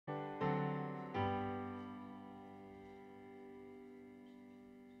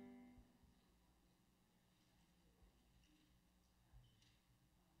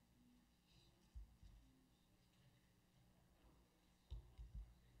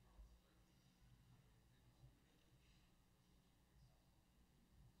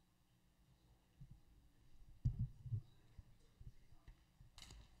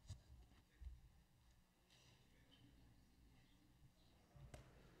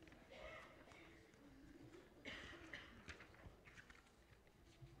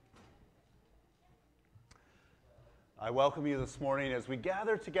I welcome you this morning as we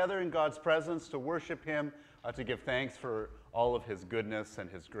gather together in God's presence to worship Him, to give thanks for all of His goodness and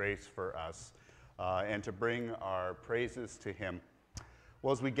His grace for us, and to bring our praises to Him.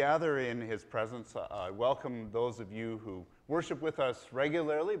 Well, as we gather in His presence, I welcome those of you who worship with us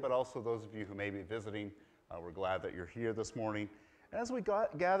regularly, but also those of you who may be visiting. We're glad that you're here this morning. And as we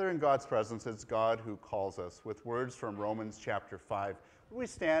gather in God's presence, it's God who calls us with words from Romans chapter 5. Will we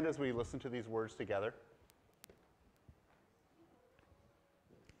stand as we listen to these words together?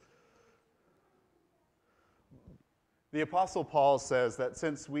 The Apostle Paul says that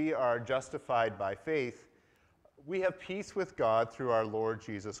since we are justified by faith, we have peace with God through our Lord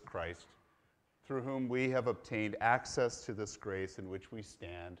Jesus Christ, through whom we have obtained access to this grace in which we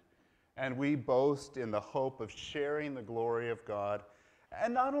stand, and we boast in the hope of sharing the glory of God.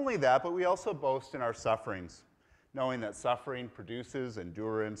 And not only that, but we also boast in our sufferings, knowing that suffering produces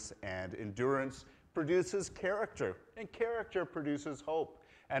endurance, and endurance produces character, and character produces hope.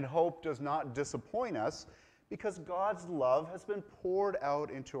 And hope does not disappoint us, because God's love has been poured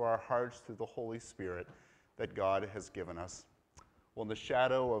out into our hearts through the Holy Spirit that God has given us. Well, in the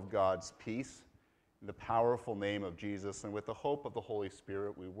shadow of God's peace, in the powerful name of Jesus, and with the hope of the Holy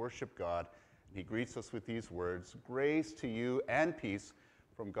Spirit, we worship God. And He greets us with these words: "Grace to you and peace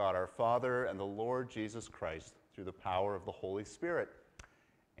from God our Father and the Lord Jesus Christ, through the power of the Holy Spirit."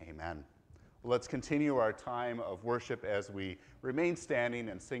 Amen. Well, let's continue our time of worship as we remain standing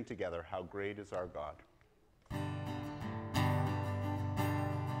and sing together, "How Great is Our God."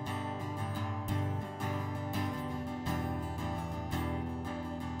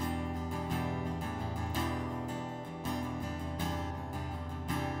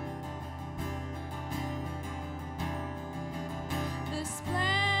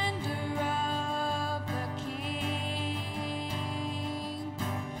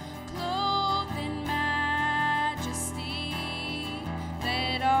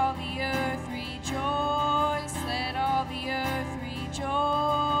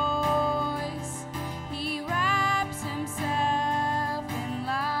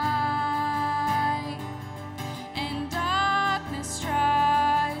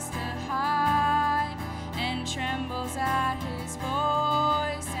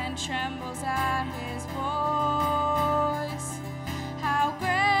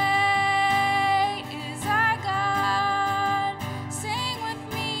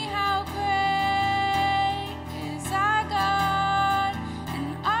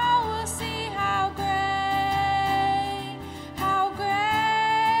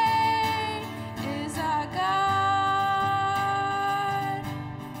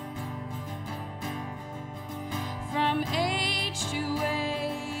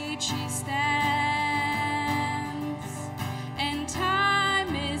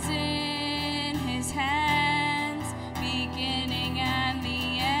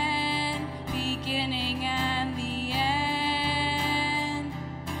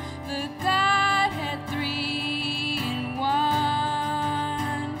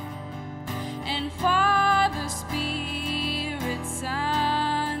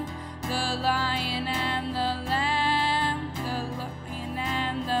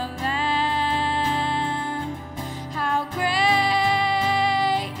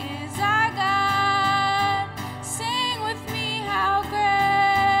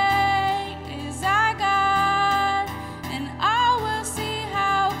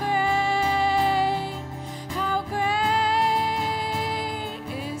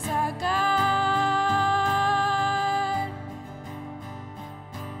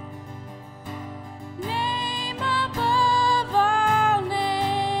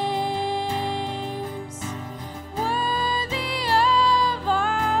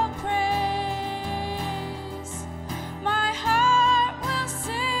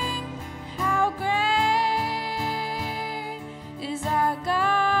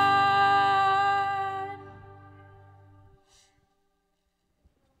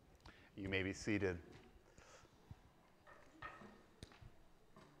 Seated.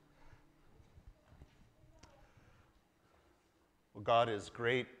 Well, God is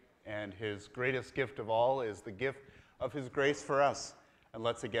great, and His greatest gift of all is the gift of His grace for us. And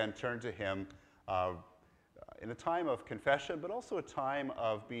let's again turn to Him in a time of confession, but also a time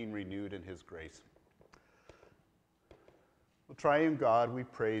of being renewed in His grace. Well, Triune God, we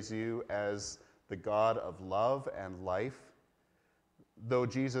praise You as the God of love and life. Though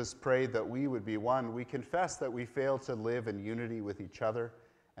Jesus prayed that we would be one, we confess that we fail to live in unity with each other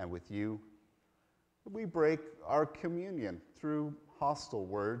and with You. We break our communion through hostile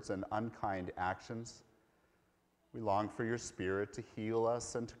words and unkind actions. We long for Your Spirit to heal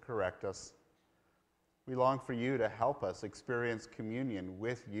us and to correct us. We long for you to help us experience communion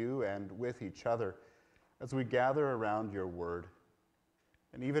with you and with each other as we gather around your word.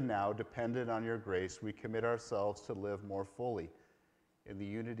 And even now, dependent on your grace, we commit ourselves to live more fully in the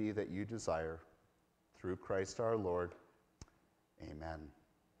unity that you desire. Through Christ our Lord. Amen.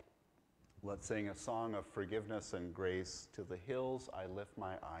 Let's sing a song of forgiveness and grace. To the hills I lift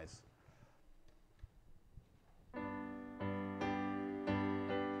my eyes.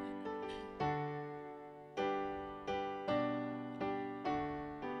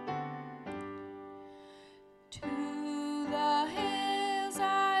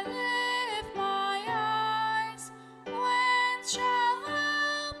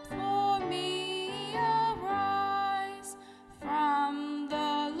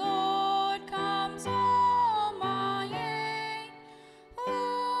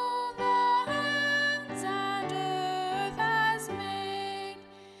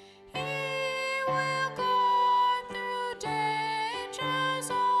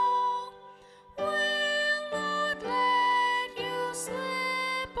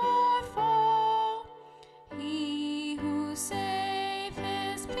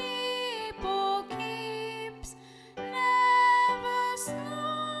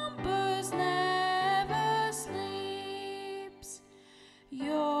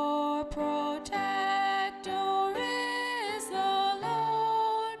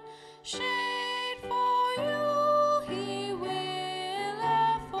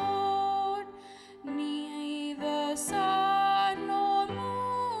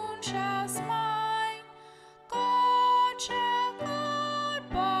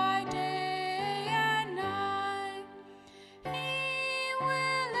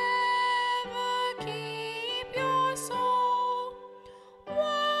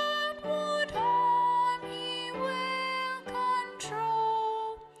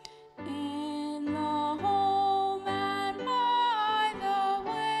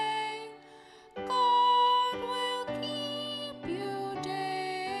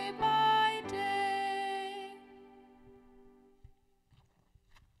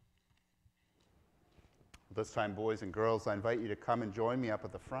 This time, boys and girls, I invite you to come and join me up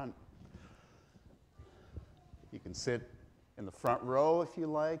at the front. You can sit in the front row if you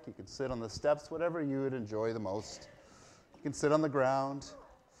like. You can sit on the steps, whatever you would enjoy the most. You can sit on the ground.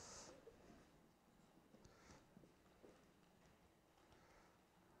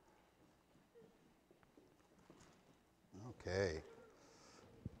 Okay.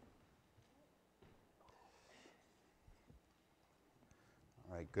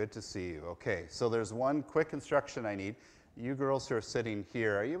 All right, good to see you. Okay, so there's one quick instruction I need. You girls who are sitting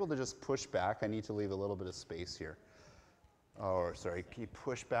here, are you able to just push back? I need to leave a little bit of space here. Oh, sorry, can you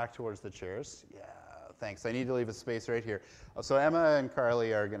push back towards the chairs? Yeah, thanks. I need to leave a space right here. So Emma and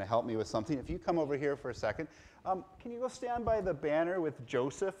Carly are going to help me with something. If you come over here for a second, can you go stand by the banner with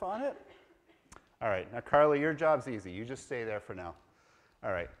Joseph on it? All right, now Carly, your job's easy. You just stay there for now.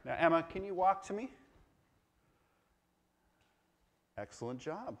 All right, now Emma, can you walk to me? Excellent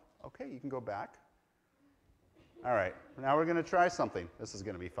job. Okay, you can go back. All right, now we're going to try something. This is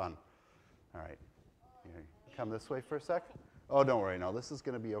going to be fun. All right, here, come this way for a sec. Oh, don't worry, no, this is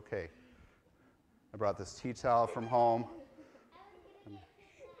going to be okay. I brought this tea towel from home.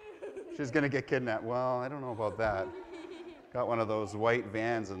 She's going to get kidnapped. Well, I don't know about that. Got one of those white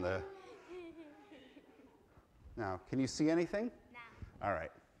vans in the... Now, can you see anything? No. All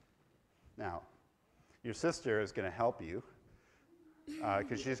right. Now, your sister is going to help you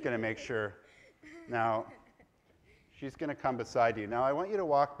because she's going to make sure. Now, she's going to come beside you. Now, I want you to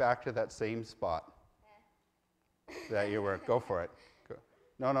walk back to that same spot that you were. Go for it. Go.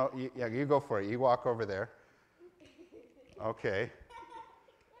 No, you go for it. You walk over there. Okay.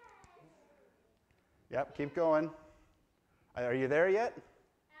 Yep, keep going. Are you there yet?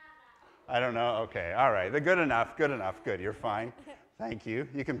 I don't know. Okay, all right. Good enough, good enough. Good, you're fine. Thank you.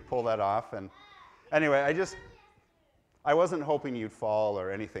 You can pull that off. And anyway, I wasn't hoping you'd fall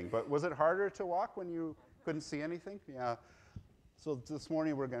or anything, but was it harder to walk when you couldn't see anything? Yeah. So this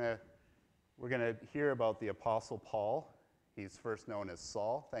morning we're gonna hear about the Apostle Paul. He's first known as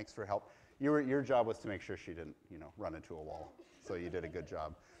Saul. Thanks for help. Your job was to make sure she didn't, run into a wall. So you did a good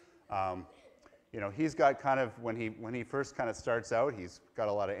job. He's got kind of, when he first kind of starts out, he's got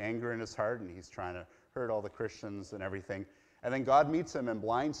a lot of anger in his heart, and he's trying to hurt all the Christians and everything. And then God meets him and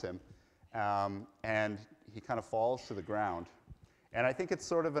blinds him, and he kind of falls to the ground. And I think it's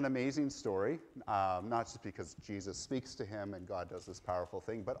sort of an amazing story, not just because Jesus speaks to him and God does this powerful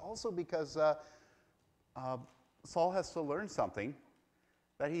thing, but also because Saul has to learn something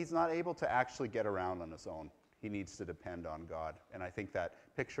that he's not able to actually get around on his own. He needs to depend on God. And I think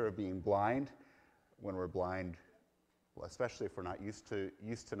that picture of being blind when we're blind, well, especially if we're not used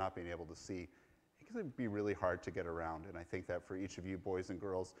to not being able to see, it can be really hard to get around. And I think that for each of you boys and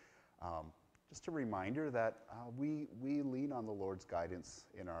girls, just a reminder that we lean on the Lord's guidance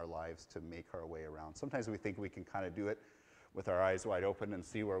in our lives to make our way around. Sometimes we think we can kind of do it with our eyes wide open and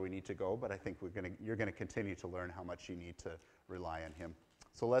see where we need to go, but I think you're going to continue to learn how much you need to rely on Him.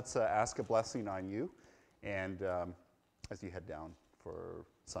 So let's ask a blessing on you, and as you head down for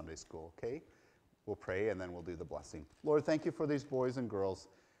Sunday school, okay? We'll pray, and then we'll do the blessing. Lord, thank you for these boys and girls.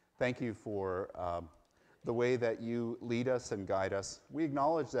 Thank you for the way that you lead us and guide us. We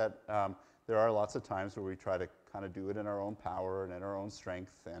acknowledge that there are lots of times where we try to kind of do it in our own power and in our own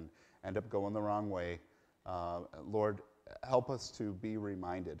strength and end up going the wrong way. Lord, help us to be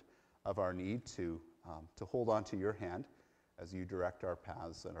reminded of our need to hold on to your hand as you direct our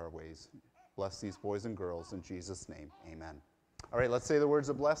paths and our ways. Bless these boys and girls in Jesus' name. Amen. All right, let's say the words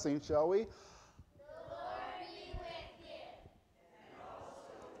of blessing, shall we? The Lord be with you.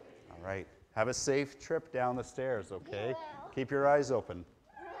 All right. Have a safe trip down the stairs, okay? You will. Keep your eyes open.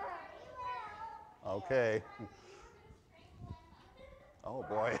 Okay. Oh,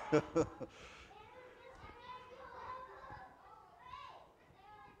 boy.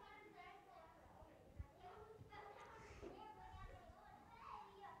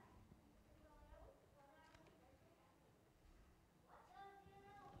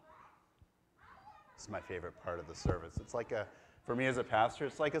 This is my favorite part of the service. It's like for me as a pastor,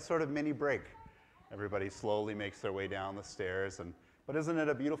 it's like a sort of mini break. Everybody slowly makes their way down the stairs, but isn't it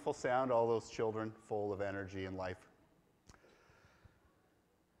a beautiful sound, all those children full of energy and life?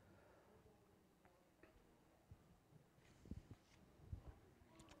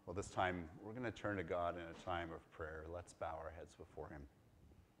 Well, this time we're going to turn to God in a time of prayer. Let's bow our heads before Him.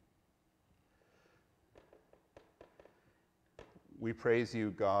 We praise you,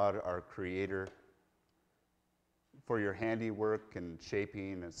 God, our Creator, for your handiwork in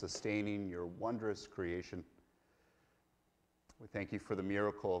shaping and sustaining your wondrous creation. We thank you for the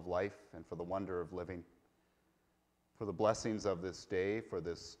miracle of life and for the wonder of living, for the blessings of this day, for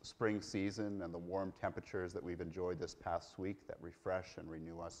this spring season and the warm temperatures that we've enjoyed this past week that refresh and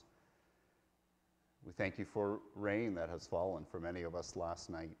renew us. We thank you for rain that has fallen for many of us last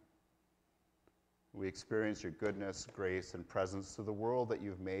night. We experience your goodness, grace, and presence to the world that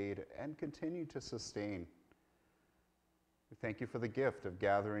you've made and continue to sustain. We thank you for the gift of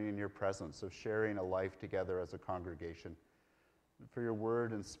gathering in your presence, of sharing a life together as a congregation, and for your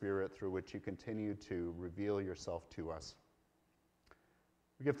word and spirit through which you continue to reveal yourself to us.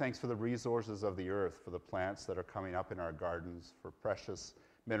 We give thanks for the resources of the earth, for the plants that are coming up in our gardens, for precious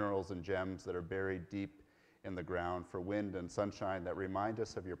minerals and gems that are buried deep in the ground, for wind and sunshine that remind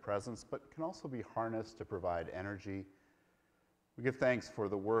us of your presence, but can also be harnessed to provide energy. We give thanks for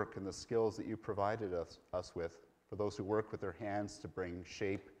the work and the skills that you provided us with, for those who work with their hands to bring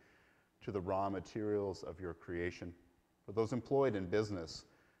shape to the raw materials of your creation, for those employed in business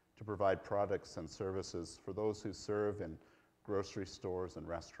to provide products and services, for those who serve in grocery stores and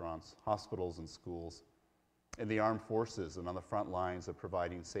restaurants, hospitals and schools, in the armed forces and on the front lines of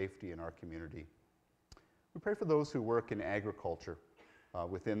providing safety in our community. We pray for those who work in agriculture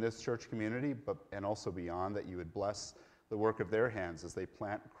within this church community, and also beyond, that you would bless the work of their hands as they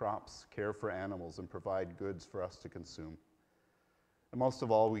plant crops, care for animals, and provide goods for us to consume. And most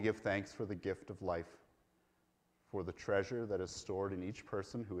of all, we give thanks for the gift of life, for the treasure that is stored in each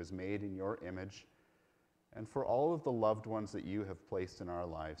person who is made in your image, and for all of the loved ones that you have placed in our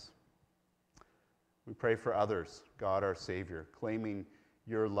lives. We pray for others, God our Savior, claiming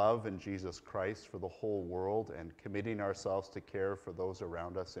your love in Jesus Christ for the whole world and committing ourselves to care for those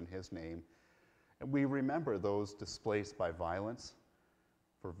around us in his name. And we remember those displaced by violence,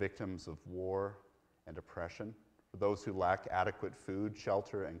 for victims of war and oppression, for those who lack adequate food,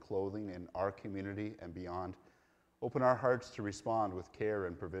 shelter, and clothing in our community and beyond. Open our hearts to respond with care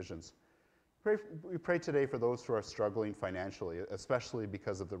and provisions. We pray today for those who are struggling financially, especially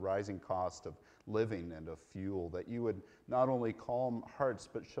because of the rising cost of living and of fuel, that you would not only calm hearts,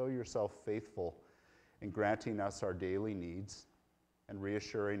 but show yourself faithful in granting us our daily needs and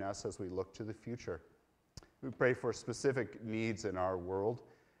reassuring us as we look to the future. We pray for specific needs in our world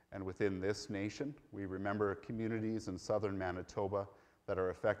and within this nation. We remember communities in southern Manitoba that are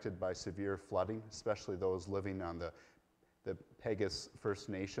affected by severe flooding, especially those living on the Peguis First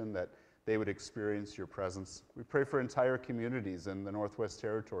Nation, that they would experience your presence. We pray for entire communities in the Northwest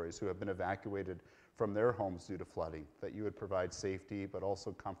Territories who have been evacuated from their homes due to flooding, that you would provide safety but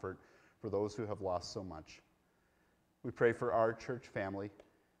also comfort for those who have lost so much. We pray for our church family.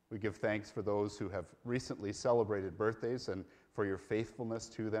 We give thanks for those who have recently celebrated birthdays and for your faithfulness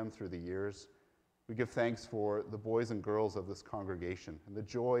to them through the years. We give thanks for the boys and girls of this congregation and the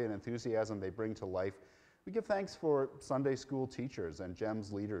joy and enthusiasm they bring to life. We give thanks for Sunday school teachers and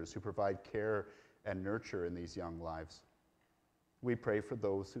GEMS leaders who provide care and nurture in these young lives. We pray for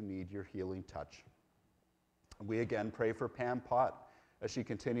those who need your healing touch. We again pray for Pam Pott as she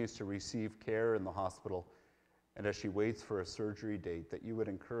continues to receive care in the hospital and as she waits for a surgery date, that you would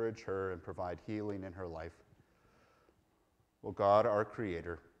encourage her and provide healing in her life. O God, our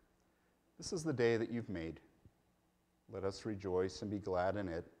Creator, this is the day that you've made. Let us rejoice and be glad in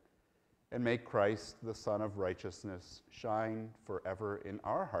it, and make Christ, the Son of righteousness, shine forever in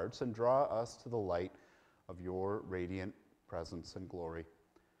our hearts and draw us to the light of your radiant presence and glory.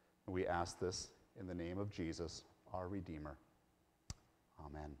 And we ask this in the name of Jesus, our Redeemer.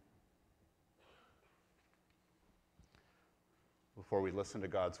 Amen. Before we listen to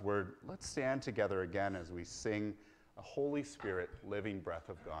God's word, let's stand together again as we sing a Holy Spirit, living breath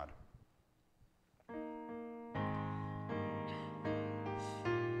of God.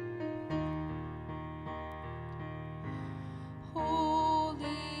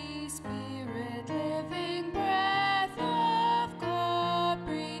 Holy Spirit, living breath of God,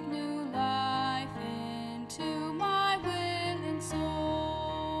 breathe new life into my will and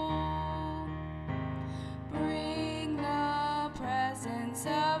soul. Bring the presence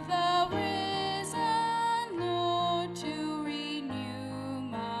of the risen Lord to renew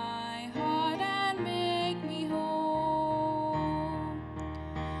my heart and make me whole.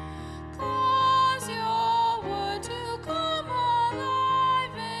 Cause your word to come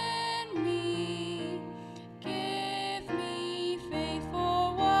alive in me. Give me faith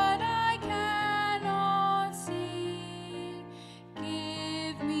for what I cannot see.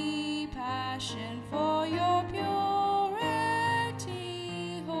 Give me passion for your purity.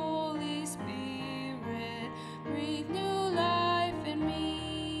 Holy Spirit, breathe new life in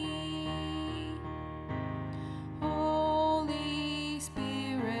me. Holy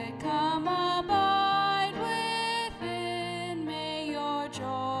Spirit, come abide within. May your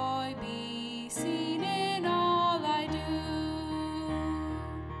joy be seen in all I do.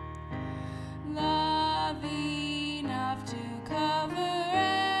 Love enough to cover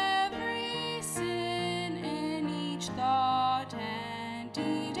every sin in each thought and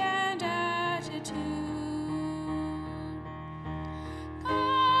deed and attitude.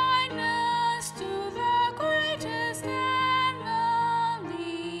 Kindness to the greatest and the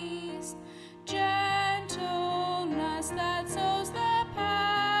least, gentleness that sows the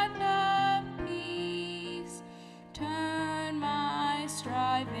path of peace. Turn my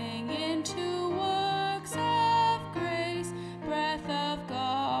striving into works of grace. Breath of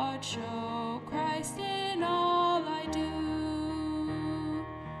God, show Christ in all I do.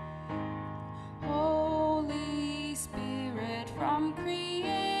 Holy Spirit, from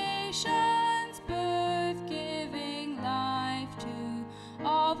creation's birth, giving life to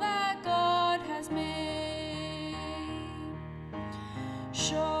all that God has made.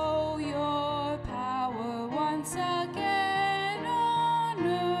 Show your power once again on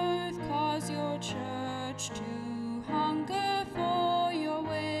earth, cause your church to hunger for your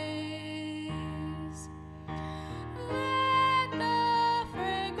ways. Let the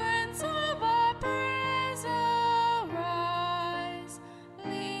fragrance of our praise arise.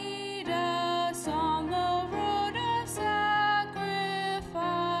 Lead us on the road of sacrifice,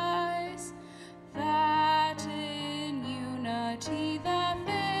 that in unity the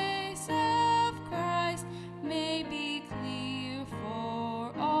face of Christ may be clear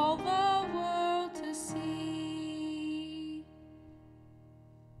for all the world to see.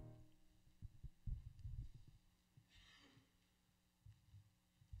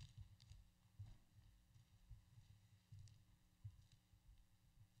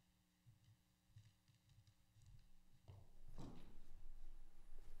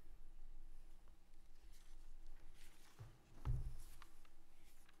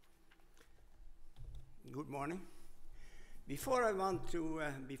 Good morning. Before I'm going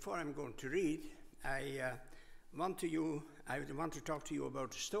to read, I want to talk to you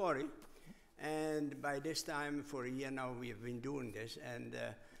about a story. And by this time, for a year now, we have been doing this. And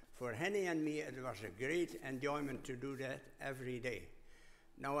for Henny and me, it was a great enjoyment to do that every day.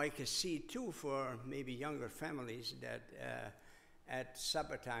 Now I can see too, for maybe younger families, that at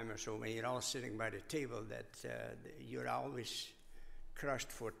supper time or so, when you're all sitting by the table, that you're always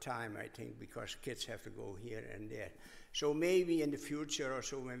crushed for time, I think, because kids have to go here and there. So maybe in the future or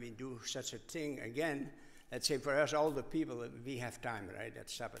so, when we do such a thing again, let's say for us older people, we have time, right, at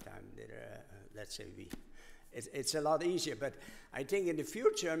supper time. Let's say it's a lot easier. But I think in the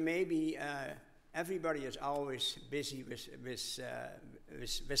future, maybe everybody is always busy with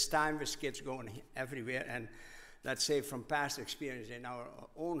time, with kids going everywhere. And let's say from past experience in our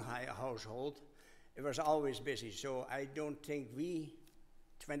own household, it was always busy. So I don't think we,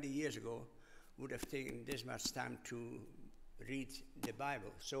 20 years ago, would have taken this much time to read the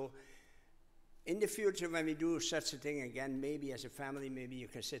Bible. So in the future, when we do such a thing again, maybe as a family, maybe you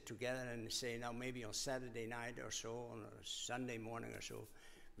can sit together and say, now maybe on Saturday night or so, on a Sunday morning or so,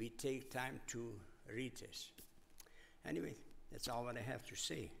 we take time to read this. Anyway, that's all what I have to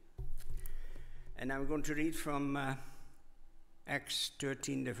say. And I'm going to read from Acts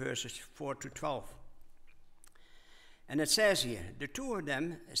 13, the verses 4 to 12. And it says here, the two of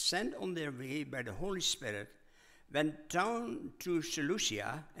them, sent on their way by the Holy Spirit, went down to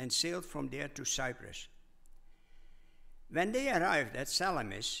Seleucia and sailed from there to Cyprus. When they arrived at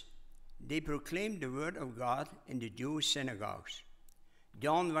Salamis, they proclaimed the word of God in the Jewish synagogues.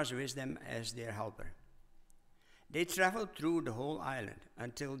 John was with them as their helper. They traveled through the whole island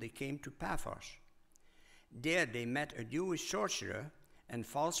until they came to Paphos. There they met a Jewish sorcerer and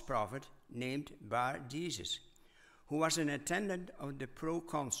false prophet named Bar-Jesus, who was an attendant of the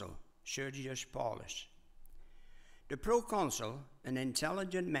proconsul, Sergius Paulus. The proconsul, an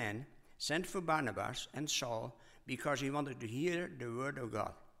intelligent man, sent for Barnabas and Saul because he wanted to hear the word of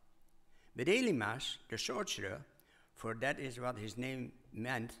God. But Elymas, the sorcerer, for that is what his name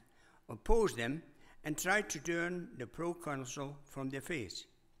meant, opposed them and tried to turn the proconsul from their faith.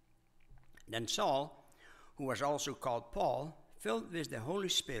 Then Saul, who was also called Paul, filled with the Holy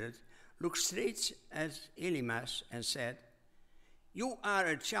Spirit, looked straight at Elymas and said, "You are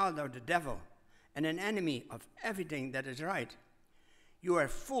a child of the devil and an enemy of everything that is right. You are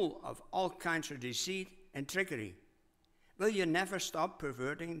full of all kinds of deceit and trickery. Will you never stop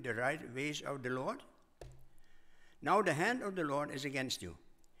perverting the right ways of the Lord? Now the hand of the Lord is against you.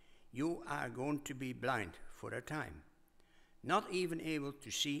 You are going to be blind for a time, not even able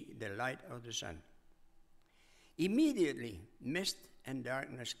to see the light of the sun." Immediately, mist and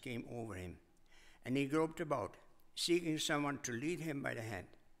darkness came over him, and he groped about, seeking someone to lead him by the hand.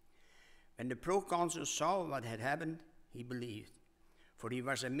 When the proconsul saw what had happened, he believed, for he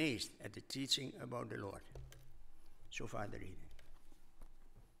was amazed at the teaching about the Lord. So far the reading.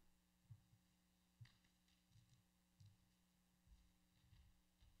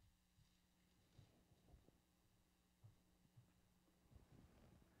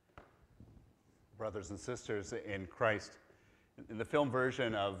 Brothers and sisters in Christ, in the film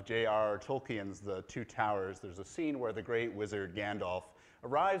version of J.R.R. Tolkien's The Two Towers, there's a scene where the great wizard Gandalf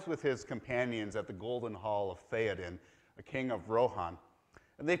arrives with his companions at the Golden Hall of Theoden, a king of Rohan.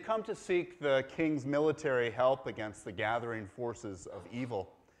 And they've come to seek the king's military help against the gathering forces of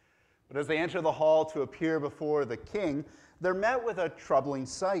evil. But as they enter the hall to appear before the king, they're met with a troubling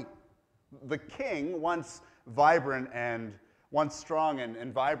sight. The king, once strong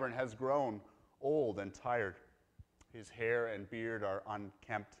and vibrant, has grown old and tired. His hair and beard are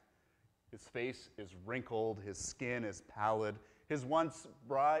unkempt. His face is wrinkled. His skin is pallid. His once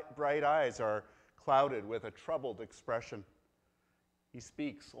bright eyes are clouded with a troubled expression. He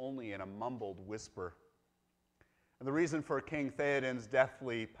speaks only in a mumbled whisper. And the reason for King Theoden's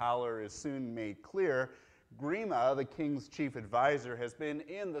deathly pallor is soon made clear. Grima, the king's chief advisor, has been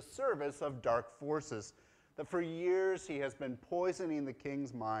in the service of dark forces, that for years he has been poisoning the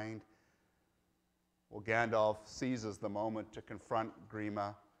king's mind. Well, Gandalf seizes the moment to confront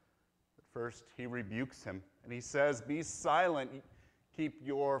Grima. At first, he rebukes him, and he says, "Be silent, keep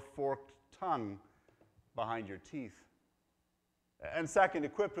your forked tongue behind your teeth." And second,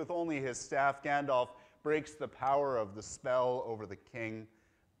 equipped with only his staff, Gandalf breaks the power of the spell over the king.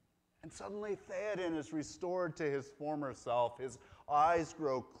 And suddenly Theoden is restored to his former self. His eyes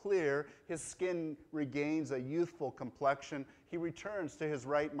grow clear. His skin regains a youthful complexion. He returns to his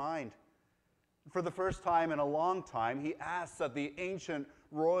right mind. For the first time in a long time, he asks that the ancient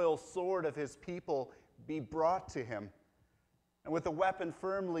royal sword of his people be brought to him. And with the weapon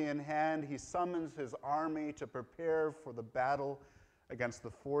firmly in hand, he summons his army to prepare for the battle against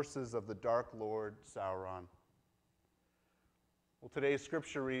the forces of the Dark Lord Sauron. Well, today's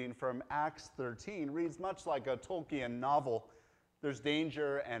scripture reading from Acts 13 reads much like a Tolkien novel. There's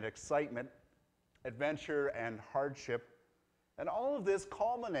danger and excitement, adventure and hardship, and all of this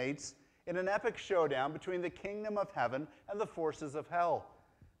culminates in an epic showdown between the kingdom of heaven and the forces of hell.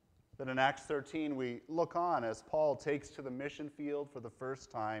 Then in Acts 13, we look on as Paul takes to the mission field for the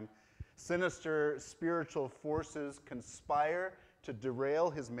first time. Sinister spiritual forces conspire to derail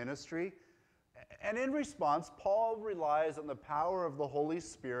his ministry. And in response, Paul relies on the power of the Holy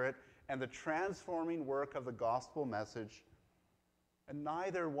Spirit and the transforming work of the gospel message. And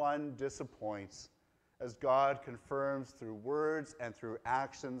neither one disappoints, as God confirms through words and through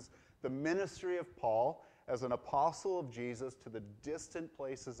actions the ministry of Paul as an apostle of Jesus to the distant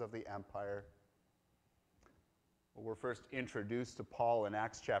places of the empire. Well, we're first introduced to Paul in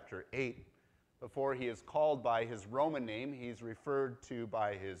Acts chapter 8. Before he is called by his Roman name, he's referred to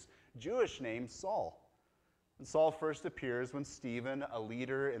by his Jewish name, Saul. And Saul first appears when Stephen, a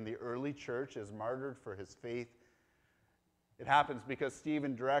leader in the early church, is martyred for his faith. It happens because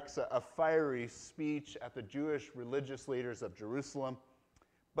Stephen directs a fiery speech at the Jewish religious leaders of Jerusalem,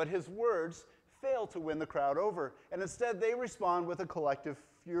 but his words fail to win the crowd over, and instead they respond with a collective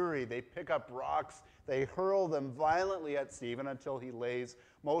fury. They pick up rocks, they hurl them violently at Stephen until he lays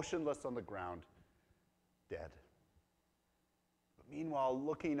motionless on the ground, dead. But meanwhile,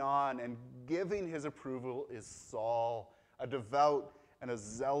 looking on and giving his approval is Saul, a devout and a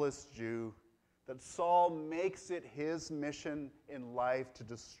zealous Jew. That Saul makes it his mission in life to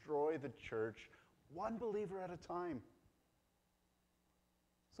destroy the church, one believer at a time.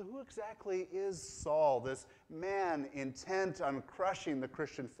 So who exactly is Saul, this man intent on crushing the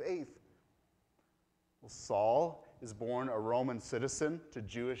Christian faith? Well, Saul is born a Roman citizen to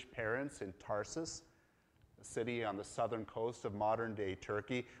Jewish parents in Tarsus, a city on the southern coast of modern-day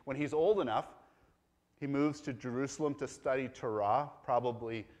Turkey. When he's old enough, he moves to Jerusalem to study Torah,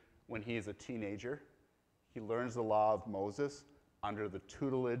 probably when he is a teenager. He learns the law of Moses under the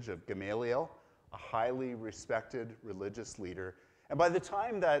tutelage of Gamaliel, a highly respected religious leader. And by the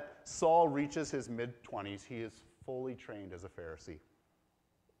time that Saul reaches his mid-20s, he is fully trained as a Pharisee.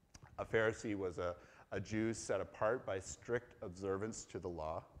 A Pharisee was a Jew set apart by strict observance to the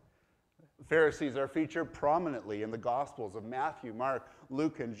law. Pharisees are featured prominently in the Gospels of Matthew, Mark,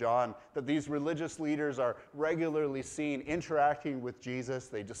 Luke, and John, that these religious leaders are regularly seen interacting with Jesus.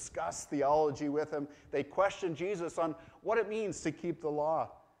 They discuss theology with him. They question Jesus on what it means to keep the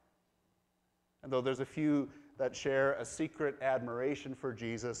law. And though there's a few that share a secret admiration for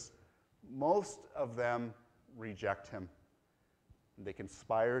Jesus, most of them reject him. They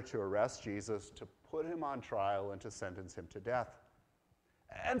conspire to arrest Jesus, to put him on trial, and to sentence him to death.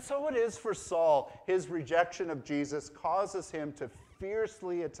 And so it is for Saul. His rejection of Jesus causes him to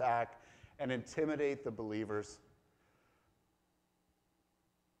fiercely attack and intimidate the believers.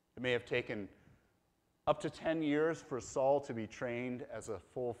 It may have taken up to 10 years for Saul to be trained as a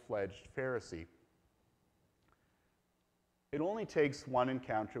full-fledged Pharisee. It only takes one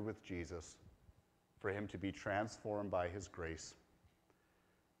encounter with Jesus for him to be transformed by his grace.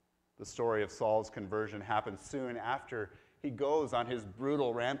 The story of Saul's conversion happens soon after he goes on his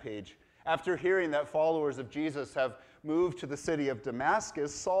brutal rampage. After hearing that followers of Jesus have moved to the city of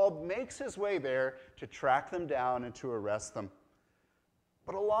Damascus, Saul makes his way there to track them down and to arrest them.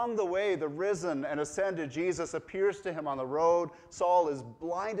 But along the way, the risen and ascended Jesus appears to him on the road. Saul is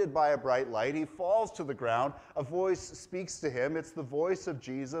blinded by a bright light. He falls to the ground. A voice speaks to him. It's the voice of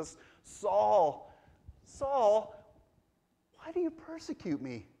Jesus. Saul, Saul, why do you persecute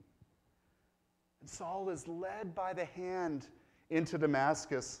me? And Saul is led by the hand into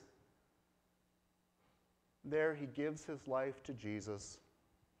Damascus. There he gives his life to Jesus.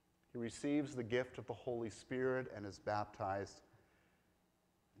 He receives the gift of the Holy Spirit and is baptized.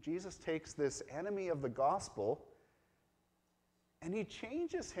 Jesus takes this enemy of the gospel and he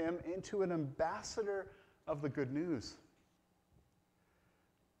changes him into an ambassador of the good news.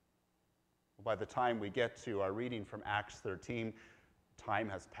 By the time we get to our reading from Acts 13, time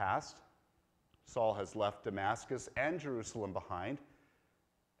has passed. Saul has left Damascus and Jerusalem behind.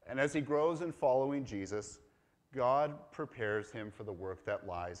 And as he grows in following Jesus, God prepares him for the work that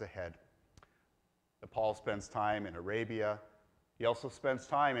lies ahead. Paul spends time in Arabia. He also spends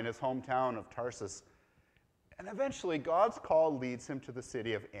time in his hometown of Tarsus. And eventually, God's call leads him to the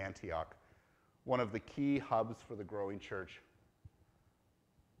city of Antioch, one of the key hubs for the growing church.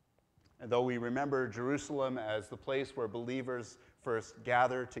 And though we remember Jerusalem as the place where believers first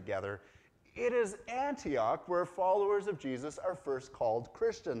gather together, it is Antioch where followers of Jesus are first called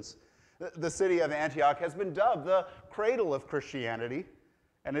Christians. The city of Antioch has been dubbed the cradle of Christianity,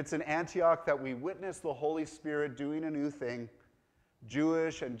 and it's in Antioch that we witness the Holy Spirit doing a new thing.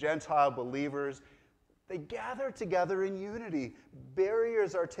 Jewish and Gentile believers, they gather together in unity.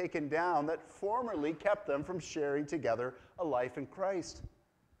 Barriers are taken down that formerly kept them from sharing together a life in Christ.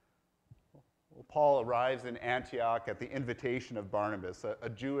 Well, Paul arrives in Antioch at the invitation of Barnabas, a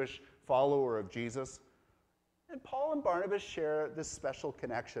Jewish follower of Jesus. And Paul and Barnabas share this special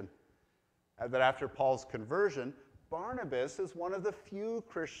connection. That after Paul's conversion, Barnabas is one of the few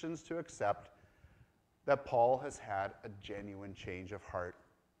Christians to accept that Paul has had a genuine change of heart.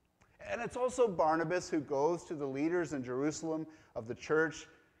 And it's also Barnabas who goes to the leaders in Jerusalem of the church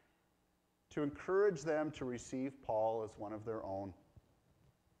to encourage them to receive Paul as one of their own.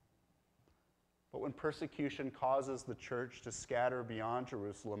 But when persecution causes the church to scatter beyond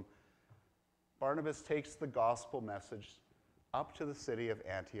Jerusalem, Barnabas takes the gospel message up to the city of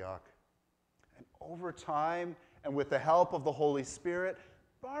Antioch. And over time, and with the help of the Holy Spirit,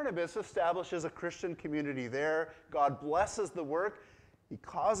 Barnabas establishes a Christian community there. God blesses the work. He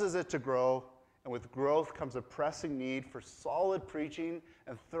causes it to grow. And with growth comes a pressing need for solid preaching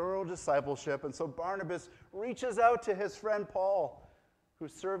and thorough discipleship. And so Barnabas reaches out to his friend Paul,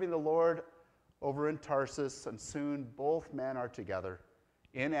 who's serving the Lord over in Tarsus. And soon both men are together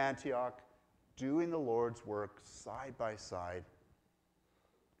in Antioch, doing the Lord's work side by side.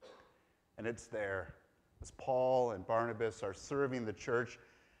 And it's there, as Paul and Barnabas are serving the church,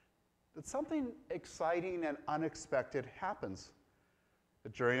 that something exciting and unexpected happens.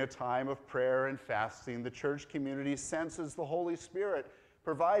 That during a time of prayer and fasting, the church community senses the Holy Spirit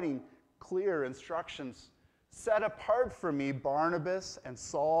providing clear instructions. Set apart for me Barnabas and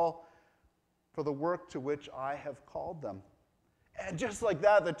Saul for the work to which I have called them. And just like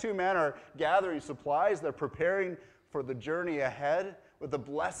that, the two men are gathering supplies. They're preparing for the journey ahead. With the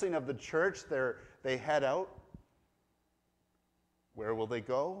blessing of the church, they head out. Where will they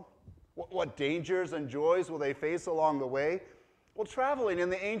go? What dangers and joys will they face along the way? Well, traveling in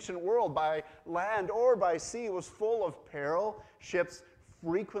the ancient world by land or by sea was full of peril. Ships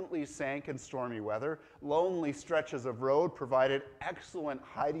frequently sank in stormy weather. Lonely stretches of road provided excellent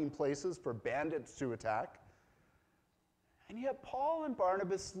hiding places for bandits to attack. And yet Paul and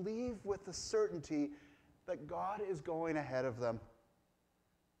Barnabas leave with the certainty that God is going ahead of them.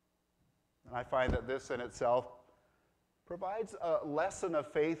 And I find that this in itself provides a lesson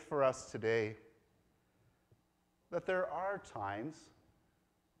of faith for us today. That there are times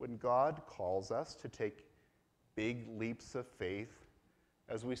when God calls us to take big leaps of faith,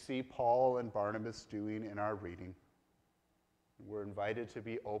 as we see Paul and Barnabas doing in our reading. We're invited to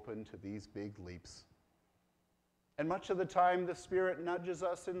be open to these big leaps. And much of the time, the Spirit nudges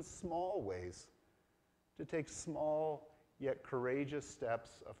us in small ways to take small yet courageous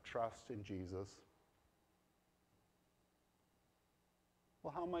steps of trust in Jesus.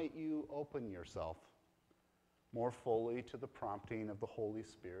 Well, how might you open yourself more fully to the prompting of the Holy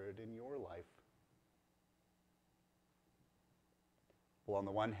Spirit in your life? Well, on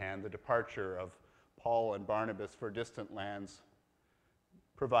the one hand, the departure of Paul and Barnabas for distant lands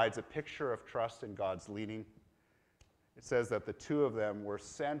provides a picture of trust in God's leading. It says that the two of them were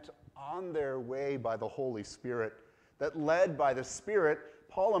sent on their way by the Holy Spirit, that led by the Spirit,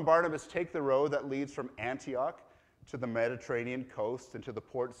 Paul and Barnabas take the road that leads from Antioch to the Mediterranean coast and to the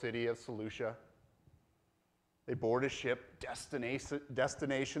port city of Seleucia. They board a ship,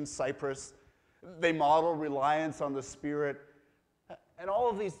 destination Cyprus. They model reliance on the Spirit. And all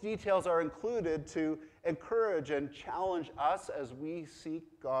of these details are included to encourage and challenge us as we seek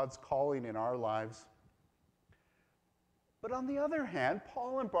God's calling in our lives. But on the other hand,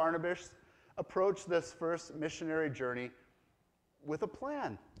 Paul and Barnabas approach this first missionary journey with a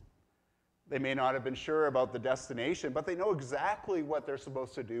plan. They may not have been sure about the destination, but they know exactly what they're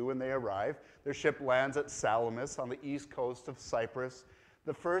supposed to do when they arrive. Their ship lands at Salamis on the east coast of Cyprus.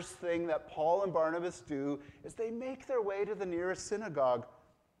 The first thing that Paul and Barnabas do is they make their way to the nearest synagogue.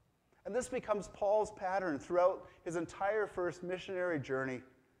 And this becomes Paul's pattern throughout his entire first missionary journey.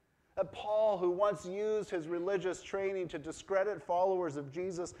 That Paul, who once used his religious training to discredit followers of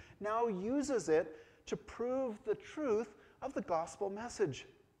Jesus, now uses it to prove the truth of the gospel message.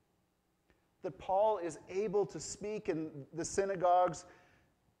 That Paul is able to speak in the synagogues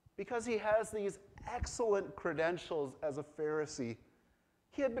because he has these excellent credentials as a Pharisee.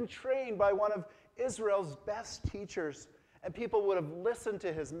 He had been trained by one of Israel's best teachers, and people would have listened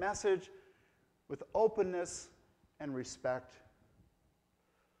to his message with openness and respect.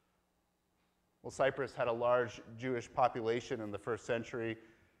 Well, Cyprus had a large Jewish population in the first century,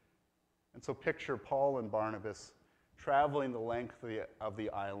 and so picture Paul and Barnabas traveling the length of the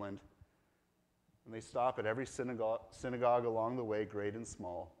island, and they stop at every synagogue along the way, great and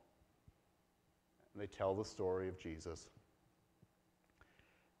small, and they tell the story of Jesus.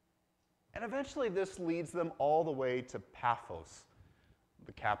 And eventually this leads them all the way to Paphos,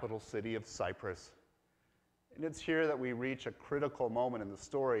 the capital city of Cyprus. And it's here that we reach a critical moment in the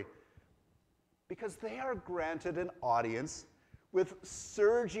story, because they are granted an audience with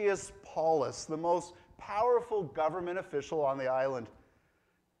Sergius Paulus, the most powerful government official on the island.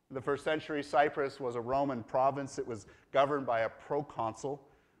 In the first century, Cyprus was a Roman province. It was governed by a proconsul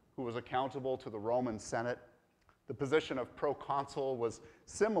who was accountable to the Roman Senate. The position of proconsul was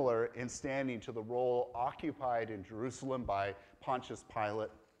similar in standing to the role occupied in Jerusalem by Pontius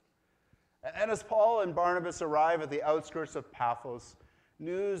Pilate. And as Paul and Barnabas arrive at the outskirts of Paphos,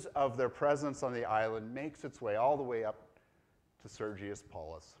 news of their presence on the island makes its way all the way up to Sergius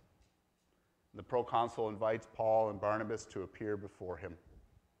Paulus. The proconsul invites Paul and Barnabas to appear before him.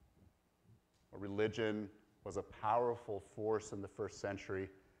 Religion was a powerful force in the first century.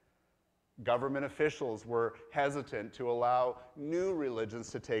 Government officials were hesitant to allow new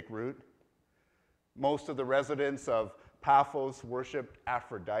religions to take root. Most of the residents of Paphos worshipped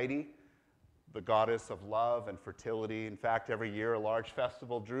Aphrodite, the goddess of love and fertility. In fact, every year a large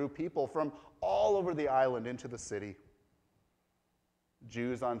festival drew people from all over the island into the city.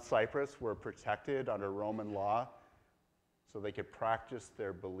 Jews on Cyprus were protected under Roman law so they could practice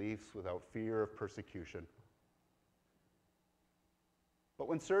their beliefs without fear of persecution. But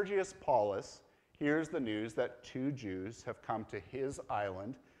when Sergius Paulus hears the news that 2 Jews have come to his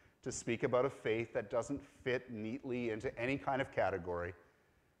island to speak about a faith that doesn't fit neatly into any kind of category,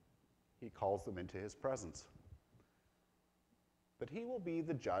 he calls them into his presence. But he will be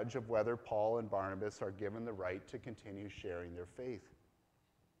the judge of whether Paul and Barnabas are given the right to continue sharing their faith.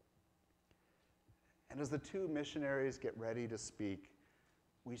 And as the 2 missionaries get ready to speak,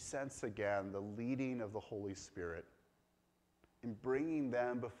 we sense again the leading of the Holy Spirit in bringing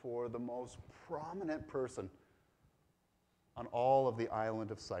them before the most prominent person on all of the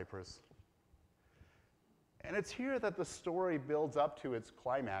island of Cyprus. And it's here that the story builds up to its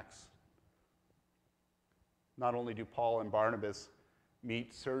climax. Not only do Paul and Barnabas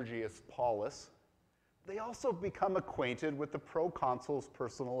meet Sergius Paulus, they also become acquainted with the proconsul's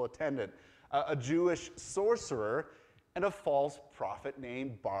personal attendant, a Jewish sorcerer and a false prophet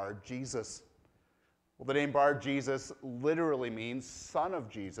named Bar-Jesus. Well, the name Bar-Jesus literally means son of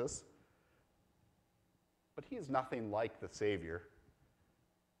Jesus, but he is nothing like the Savior.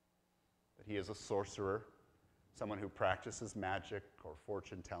 But he is a sorcerer, someone who practices magic or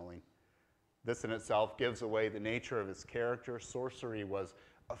fortune-telling. This in itself gives away the nature of his character. Sorcery was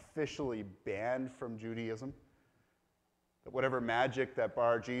officially banned from Judaism. That whatever magic that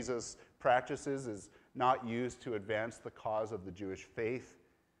Bar-Jesus practices is not used to advance the cause of the Jewish faith.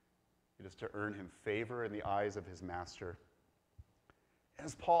 It is to earn him favor in the eyes of his master.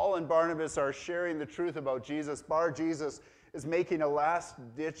 As Paul and Barnabas are sharing the truth about Jesus, Bar-Jesus is making a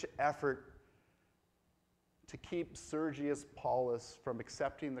last-ditch effort to keep Sergius Paulus from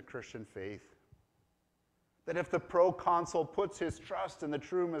accepting the Christian faith. That if the proconsul puts his trust in the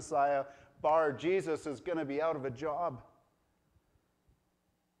true Messiah, Bar-Jesus is going to be out of a job.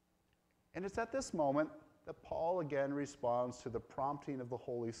 And it's at this moment that Paul again responds to the prompting of the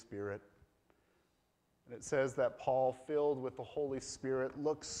Holy Spirit. And it says that Paul, filled with the Holy Spirit,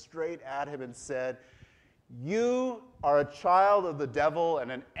 looked straight at him and said, "You are a child of the devil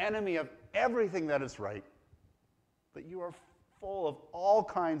and an enemy of everything that is right. That you are full of all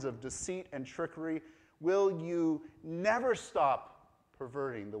kinds of deceit and trickery. Will you never stop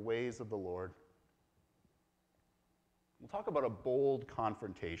perverting the ways of the Lord?" We'll talk about a bold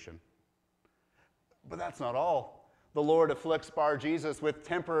confrontation. But that's not all. The Lord afflicts Bar-Jesus with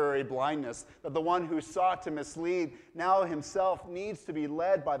temporary blindness, that the one who sought to mislead now himself needs to be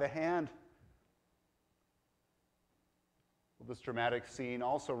led by the hand. Well, this dramatic scene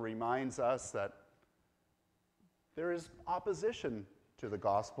also reminds us that there is opposition to the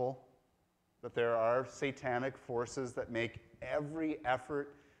gospel, that there are satanic forces that make every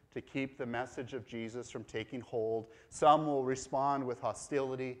effort to keep the message of Jesus from taking hold. Some will respond with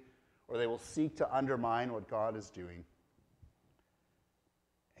hostility, or they will seek to undermine what God is doing.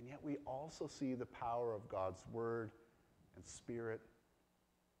 And yet we also see the power of God's word and spirit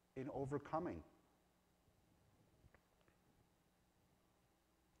in overcoming.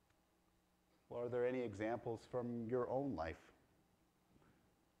 Well, are there any examples from your own life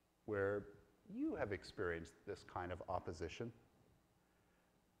where you have experienced this kind of opposition?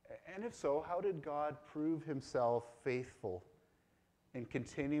 And if so, how did God prove himself faithful in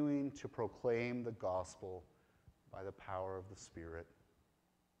continuing to proclaim the gospel by the power of the Spirit?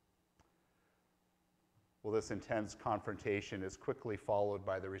 Well, this intense confrontation is quickly followed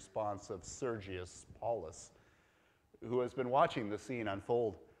by the response of Sergius Paulus, who has been watching the scene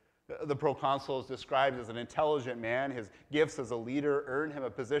unfold. The proconsul is described as an intelligent man. His gifts as a leader earned him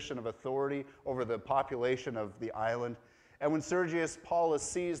a position of authority over the population of the island. And when Sergius Paulus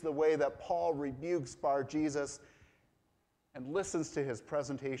sees the way that Paul rebukes Bar-Jesus and listens to his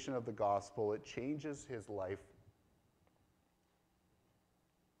presentation of the gospel, it changes his life.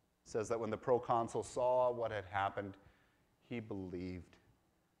 It says that when the proconsul saw what had happened, he believed.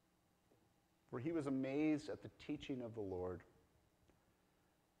 where he was amazed at the teaching of the Lord.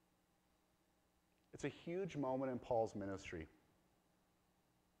 It's a huge moment in Paul's ministry,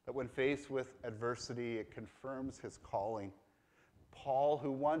 that when faced with adversity, it confirms his calling. Paul,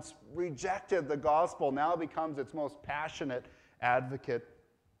 who once rejected the gospel, now becomes its most passionate advocate.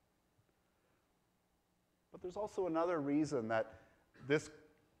 But there's also another reason that this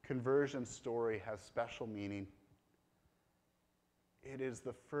conversion story has special meaning. It is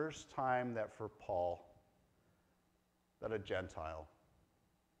the first time that for Paul, that a Gentile,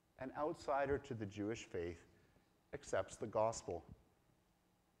 an outsider to the Jewish faith, accepts the gospel.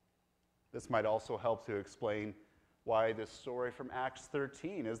 This might also help to explain why this story from Acts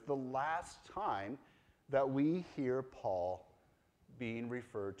 13 is the last time that we hear Paul being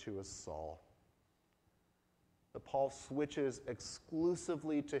referred to as Saul. That Paul switches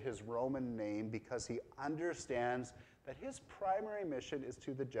exclusively to his Roman name because he understands that his primary mission is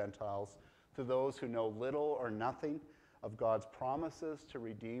to the Gentiles, to those who know little or nothing of God's promises to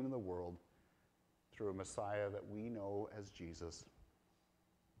redeem the world through a Messiah that we know as Jesus.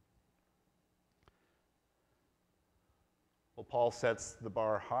 Well, Paul sets the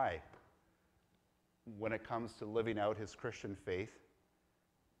bar high when it comes to living out his Christian faith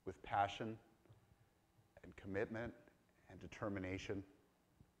with passion and commitment and determination.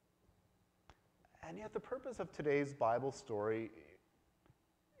 And yet the purpose of today's Bible story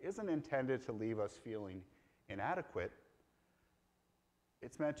isn't intended to leave us feeling inadequate.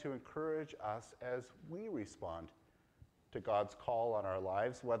 It's meant to encourage us as we respond to God's call on our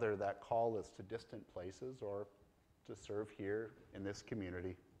lives, whether that call is to distant places or to serve here in this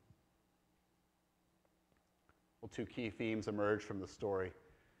community. Well, two key themes emerge from the story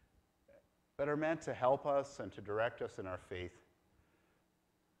that are meant to help us and to direct us in our faith.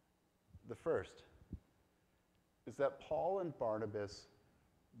 The first is that Paul and Barnabas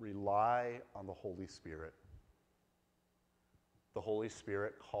rely on the Holy Spirit. The Holy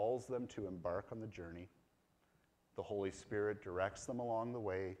Spirit calls them to embark on the journey. The Holy Spirit directs them along the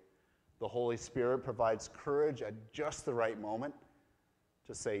way. The Holy Spirit provides courage at just the right moment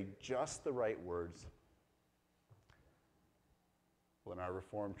to say just the right words. Well, in our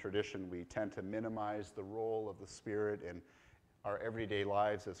Reformed tradition, we tend to minimize the role of the Spirit in our everyday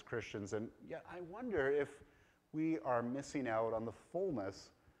lives as Christians, and yet I wonder if we are missing out on the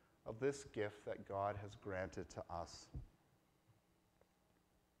fullness of this gift that God has granted to us.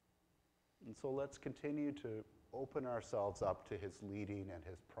 And so let's continue to open ourselves up to his leading and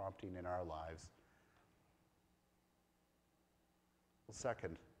his prompting in our lives. Well,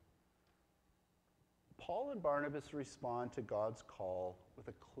 second, Paul and Barnabas respond to God's call with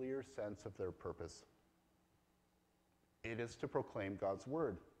a clear sense of their purpose. It is to proclaim God's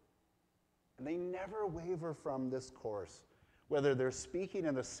word. And they never waver from this course, whether they're speaking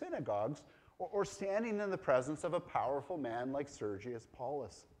in the synagogues or standing in the presence of a powerful man like Sergius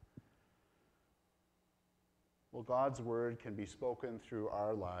Paulus. Well, God's word can be spoken through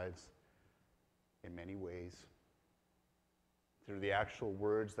our lives in many ways. Through the actual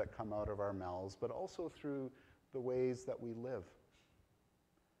words that come out of our mouths, but also through the ways that we live.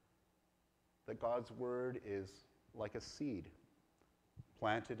 That God's word is like a seed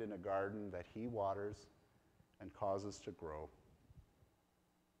planted in a garden that he waters and causes to grow.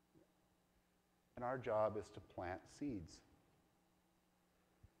 And our job is to plant seeds.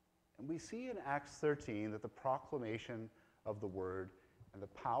 And we see in Acts 13 that the proclamation of the word and the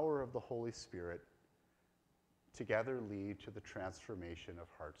power of the Holy Spirit together lead to the transformation of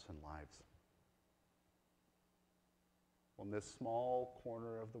hearts and lives. Well, in this small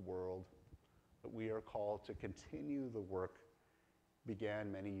corner of the world that we are called to continue the work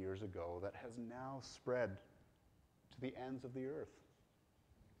began many years ago that has now spread to the ends of the earth.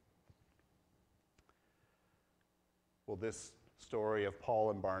 Well, this story of Paul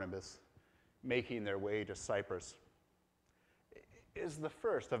and Barnabas making their way to Cyprus is the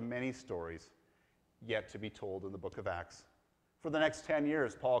first of many stories yet to be told in the book of Acts. For the next 10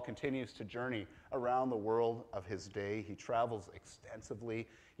 years, Paul continues to journey around the world of his day. He travels extensively.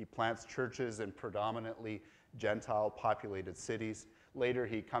 He plants churches in predominantly Gentile-populated cities. Later,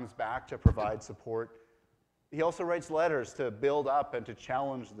 he comes back to provide support. He also writes letters to build up and to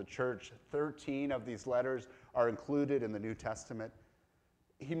challenge the church. 13 of these letters are included in the New Testament.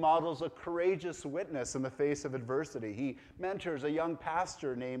 He models a courageous witness in the face of adversity. He mentors a young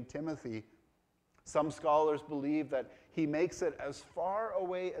pastor named Timothy. Some scholars believe that he makes it as far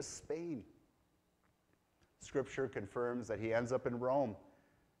away as Spain. Scripture confirms that he ends up in Rome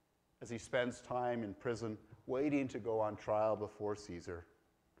as he spends time in prison waiting to go on trial before Caesar,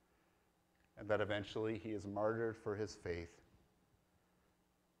 and that eventually he is martyred for his faith.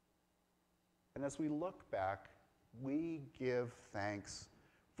 And as we look back, we give thanks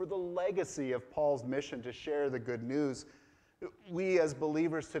for the legacy of Paul's mission to share the good news. We as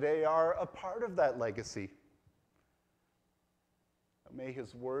believers today are a part of that legacy. May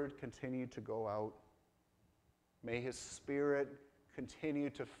his word continue to go out. May his Spirit continue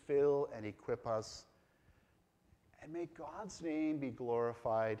to fill and equip us. And may God's name be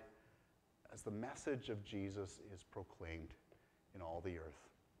glorified as the message of Jesus is proclaimed in all the earth.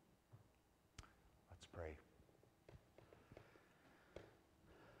 Let's pray.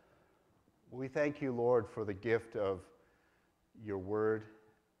 We thank you, Lord, for the gift of your word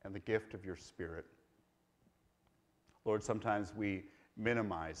and the gift of your Spirit. Lord, sometimes we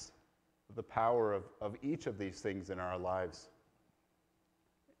minimize the power of each of these things in our lives.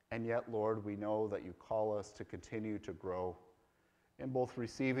 And yet, Lord, we know that you call us to continue to grow in both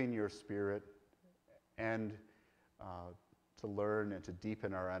receiving your Spirit and to learn and to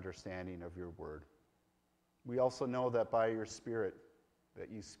deepen our understanding of your word. We also know that by your Spirit that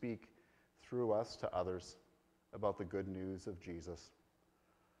you speak through us to others about the good news of Jesus.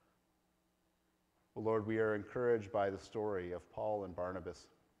 Well, Lord, we are encouraged by the story of Paul and Barnabas,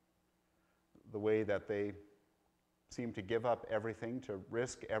 the way that they seem to give up everything, to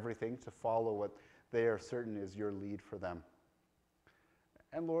risk everything, to follow what they are certain is your lead for them.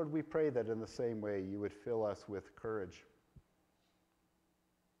 And Lord, we pray that in the same way you would fill us with courage.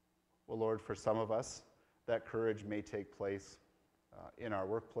 Well, Lord, for some of us, that courage may take place in our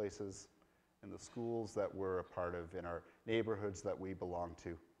workplaces, in the schools that we're a part of, in our neighborhoods that we belong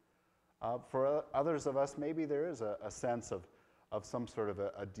to. For others of us, maybe there is a sense of some sort of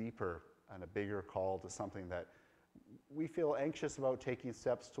a deeper and a bigger call to something that we feel anxious about taking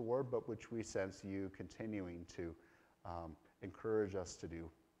steps toward, but which we sense you continuing to encourage us to do.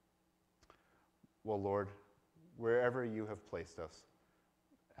 Well, Lord, wherever you have placed us,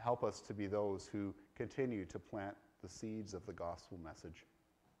 help us to be those who continue to plant the seeds of the gospel message,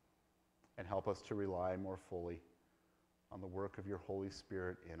 and help us to rely more fully on the work of your Holy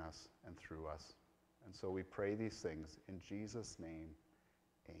Spirit in us and through us. And so we pray these things in Jesus' name,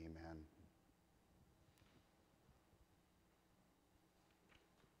 amen.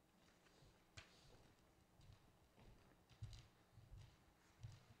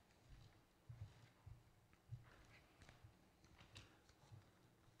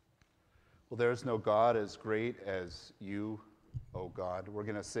 Well, there is no God as great as you, O God. We're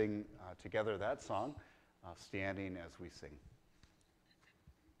going to sing together that song, standing as we sing.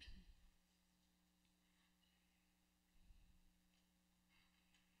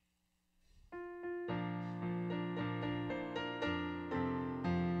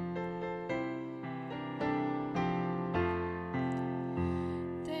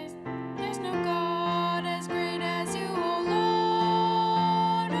 There's no God as great as you, O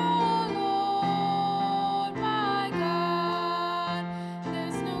Lord, my God.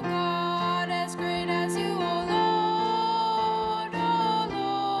 There's no God as great as you, O Lord,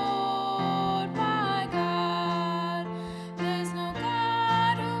 my God. There's no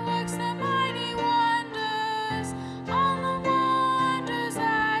God who works the mighty wonders, all the wonders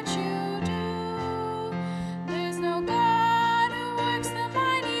that you do. There's no God who works the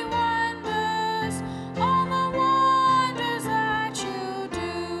mighty wonders, all the wonders that you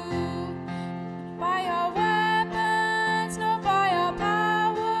do. By our weapons, not by our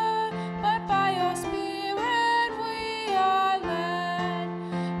power, but by your Spirit we are led.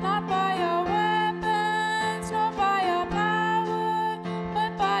 Not by our weapons, not by our power,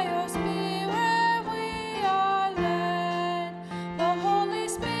 but by your Spirit we are led. The Holy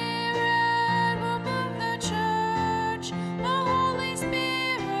Spirit will move the church. The Holy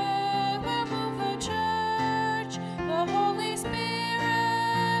Spirit will move the church. The Holy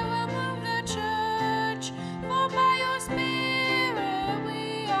Spirit will move the church. For by your Spirit we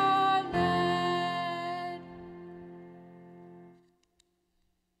are led.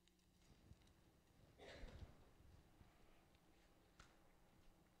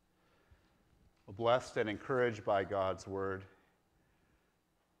 Blessed and encouraged by God's word,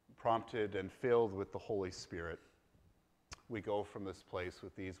 prompted and filled with the Holy Spirit, we go from this place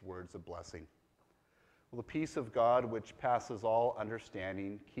with these words of blessing. Will the peace of God, which passes all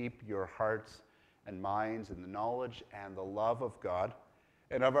understanding, keep your hearts and minds in the knowledge and the love of God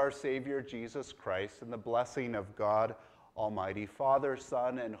and of our Savior Jesus Christ, and the blessing of God Almighty, Father,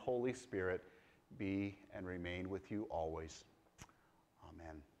 Son, and Holy Spirit be and remain with you always.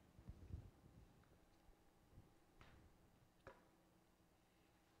 Amen.